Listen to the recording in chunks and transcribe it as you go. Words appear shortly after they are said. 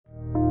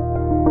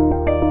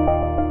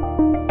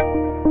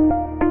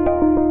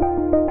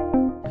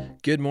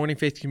Good morning,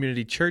 Faith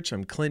Community Church.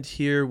 I'm Clint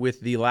here with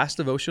the last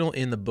devotional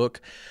in the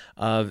book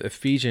of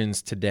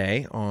Ephesians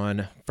today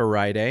on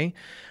Friday.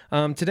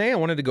 Today I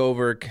wanted to go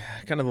over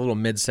kind of a little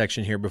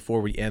midsection here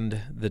before we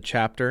end the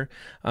chapter.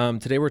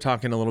 Today we're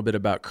talking a little bit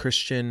about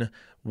Christian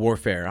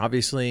warfare.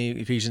 Obviously,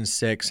 Ephesians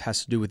 6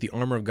 has to do with the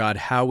armor of God,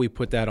 how we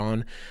put that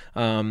on.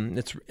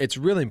 It's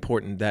really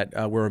important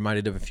that we're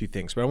reminded of a few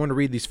things. But I want to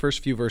read these first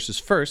few verses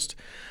first.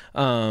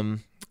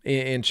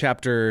 In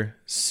chapter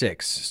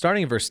 6,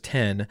 starting in verse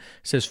 10, it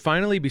says,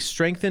 "Finally be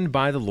strengthened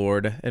by the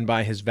Lord and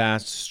by his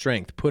vast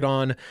strength. Put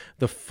on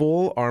the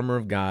full armor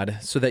of God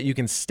so that you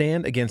can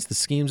stand against the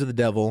schemes of the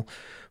devil.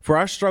 For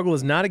our struggle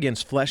is not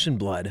against flesh and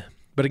blood,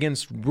 but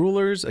against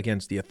rulers,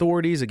 against the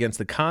authorities, against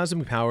the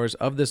cosmic powers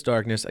of this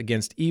darkness,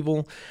 against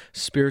evil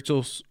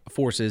spiritual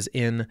forces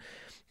in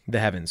the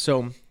heavens."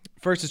 So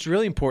first, it's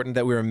really important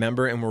that we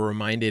remember and we're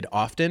reminded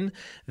often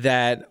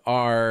that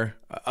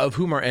of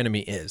whom our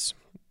enemy is.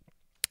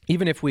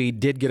 Even if we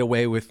did get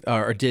away with,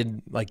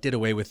 did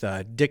away with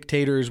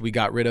dictators, we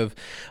got rid of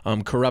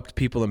corrupt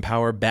people in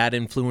power, bad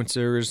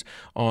influencers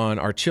on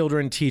our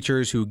children,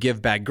 teachers who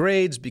give bad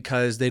grades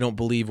because they don't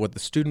believe what the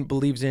student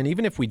believes in.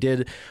 Even if we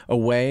did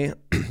away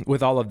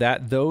with all of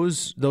that,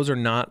 those are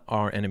not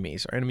our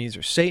enemies. Our enemies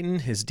are Satan,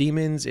 his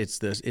demons.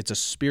 It's a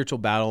spiritual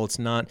battle. It's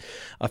not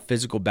a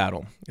physical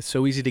battle. It's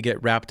so easy to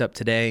get wrapped up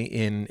today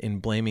in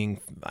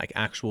blaming like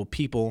actual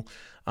people.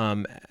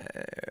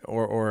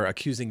 Or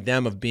accusing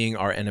them of being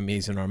our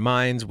enemies in our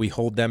minds. We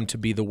hold them to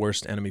be the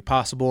worst enemy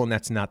possible, and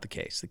that's not the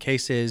case. The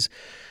case is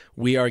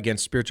we are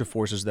against spiritual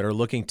forces that are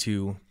looking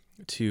to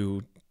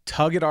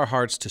tug at our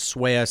hearts to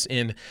sway us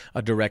in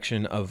a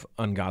direction of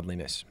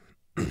ungodliness.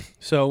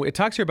 So it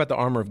talks here about the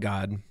armor of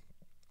God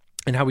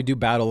and how we do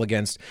battle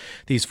against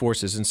these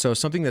forces. And so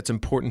something that's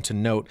important to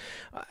note,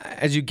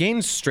 as you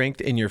gain strength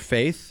in your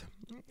faith,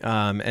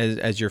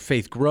 as your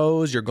faith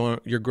grows, you're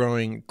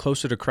growing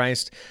closer to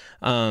Christ.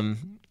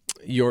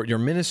 Your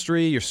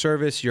ministry, your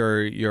service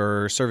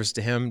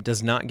to Him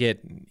does not get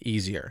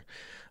easier.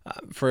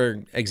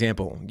 For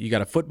example, you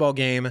got a football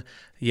game.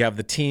 You have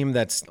the team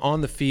that's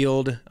on the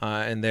field,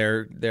 and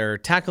they're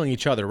tackling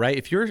each other, right?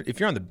 If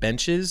you're on the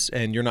benches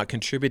and you're not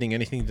contributing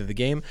anything to the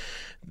game,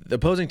 the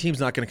opposing team's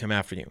not going to come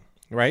after you.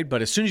 Right?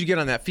 But as soon as you get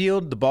on that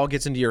field, the ball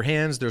gets into your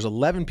hands. There's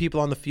 11 people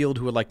on the field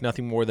who would like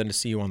nothing more than to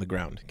see you on the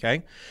ground,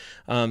 okay?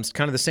 It's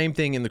kind of the same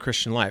thing in the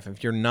Christian life.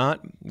 If you're not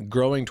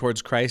growing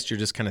towards Christ, you're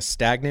just kind of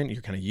stagnant.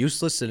 You're kind of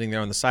useless sitting there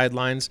on the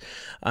sidelines.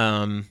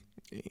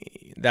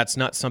 That's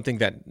not something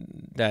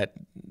that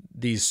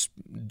these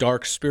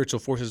dark spiritual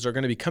forces are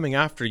going to be coming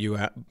after you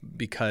at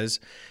because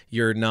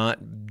you're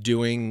not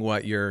doing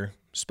what you're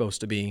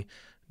supposed to be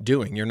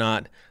doing. You're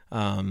not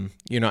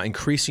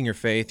increasing your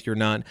faith. You're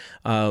not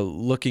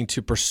looking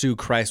to pursue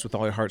Christ with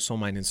all your heart, soul,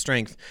 mind, and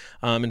strength.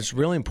 And it's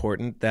really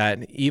important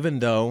that even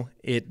though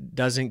it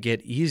doesn't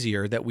get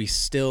easier, that we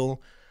still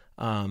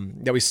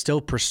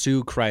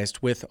pursue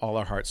Christ with all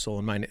our heart, soul,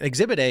 and mind.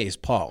 Exhibit A is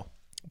Paul.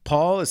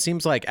 Paul, it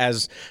seems like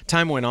as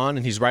time went on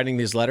and he's writing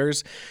these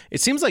letters,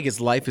 it seems like his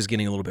life is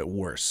getting a little bit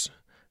worse.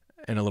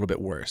 And a little bit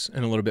worse,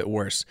 and a little bit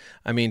worse.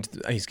 I mean,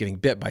 he's getting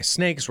bit by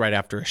snakes right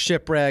after a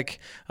shipwreck.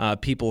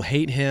 People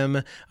hate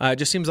him. It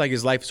just seems like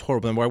his life is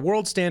horrible. And by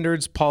world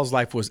standards, Paul's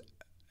life was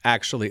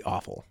actually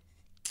awful.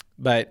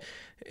 But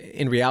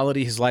in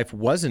reality, his life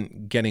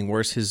wasn't getting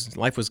worse. His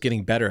life was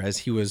getting better as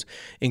he was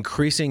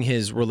increasing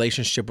his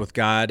relationship with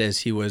God, as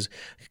he was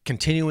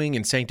continuing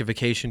in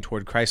sanctification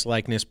toward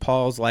Christ-likeness.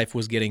 Paul's life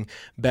was getting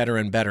better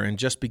and better. And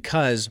just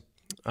because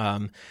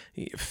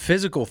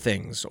physical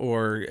things,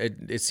 or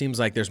it seems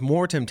like there's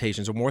more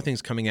temptations or more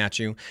things coming at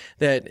you,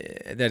 that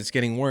it's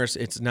getting worse.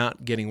 It's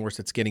not getting worse.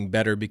 It's getting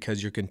better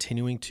because you're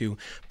continuing to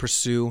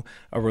pursue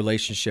a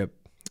relationship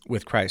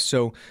with Christ.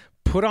 So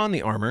put on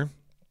the armor.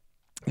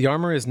 The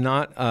armor is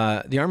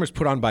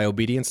put on by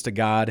obedience to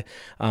God,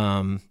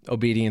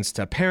 obedience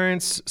to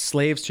parents,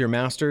 slaves to your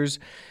masters.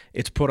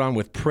 It's put on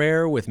with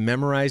prayer, with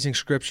memorizing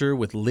Scripture,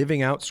 with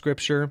living out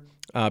Scripture,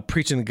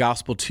 preaching the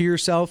gospel to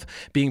yourself,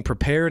 being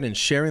prepared and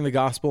sharing the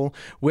gospel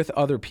with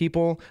other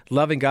people,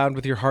 loving God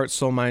with your heart,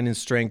 soul, mind, and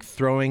strength,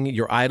 throwing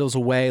your idols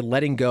away,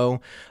 letting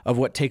go of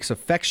what takes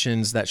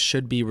affections that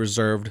should be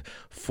reserved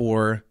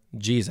for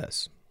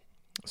Jesus.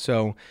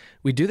 So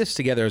we do this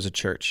together as a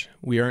church.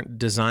 We aren't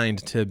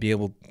designed to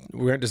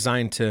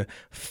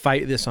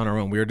fight this on our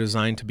own. We are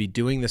designed to be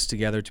doing this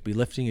together, to be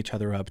lifting each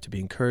other up, to be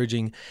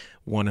encouraging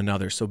one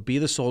another. So be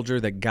the soldier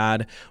that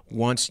God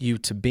wants you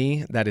to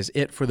be. That is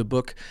it for the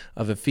book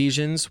of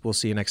Ephesians. We'll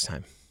see you next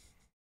time.